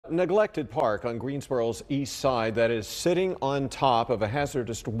Neglected park on Greensboro's east side that is sitting on top of a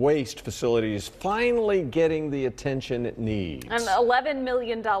hazardous waste facility is finally getting the attention it needs. An $11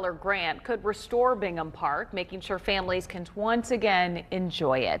 million grant could restore Bingham Park, making sure families can once again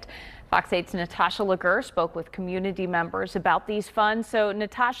enjoy it. Fox 8's Natasha Laguerre spoke with community members about these funds. So,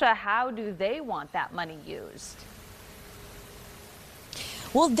 Natasha, how do they want that money used?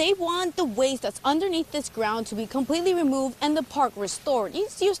 Well, they want the waste that's underneath this ground to be completely removed and the park restored.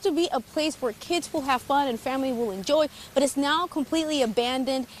 It used to be a place where kids will have fun and family will enjoy, but it's now completely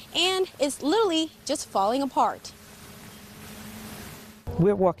abandoned and it's literally just falling apart.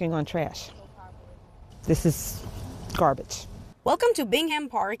 We're walking on trash. This is garbage. Welcome to Bingham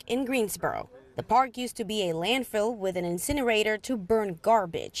Park in Greensboro. The park used to be a landfill with an incinerator to burn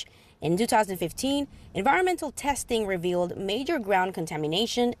garbage. In 2015, environmental testing revealed major ground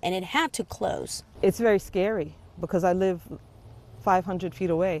contamination and it had to close. It's very scary because I live 500 feet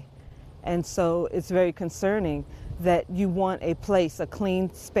away. And so it's very concerning that you want a place, a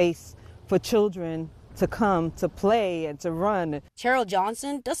clean space for children to come to play and to run. Cheryl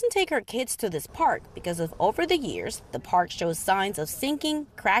Johnson doesn't take her kids to this park because over the years, the park shows signs of sinking,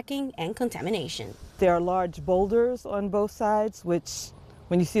 cracking, and contamination. There are large boulders on both sides, which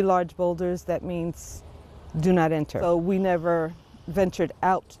when you see large boulders, that means do not enter. So we never ventured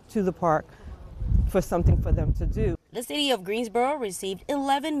out to the park for something for them to do. The city of Greensboro received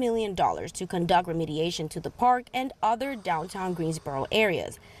 $11 million to conduct remediation to the park and other downtown Greensboro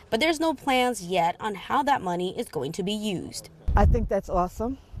areas. But there's no plans yet on how that money is going to be used. I think that's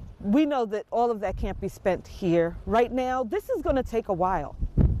awesome. We know that all of that can't be spent here. Right now, this is going to take a while.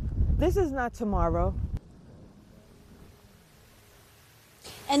 This is not tomorrow.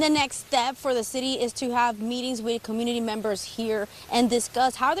 And the next step for the city is to have meetings with community members here and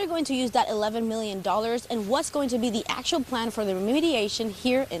discuss how they're going to use that $11 million and what's going to be the actual plan for the remediation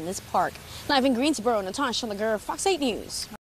here in this park. Live in Greensboro, Natasha Laguerre, Fox 8 News.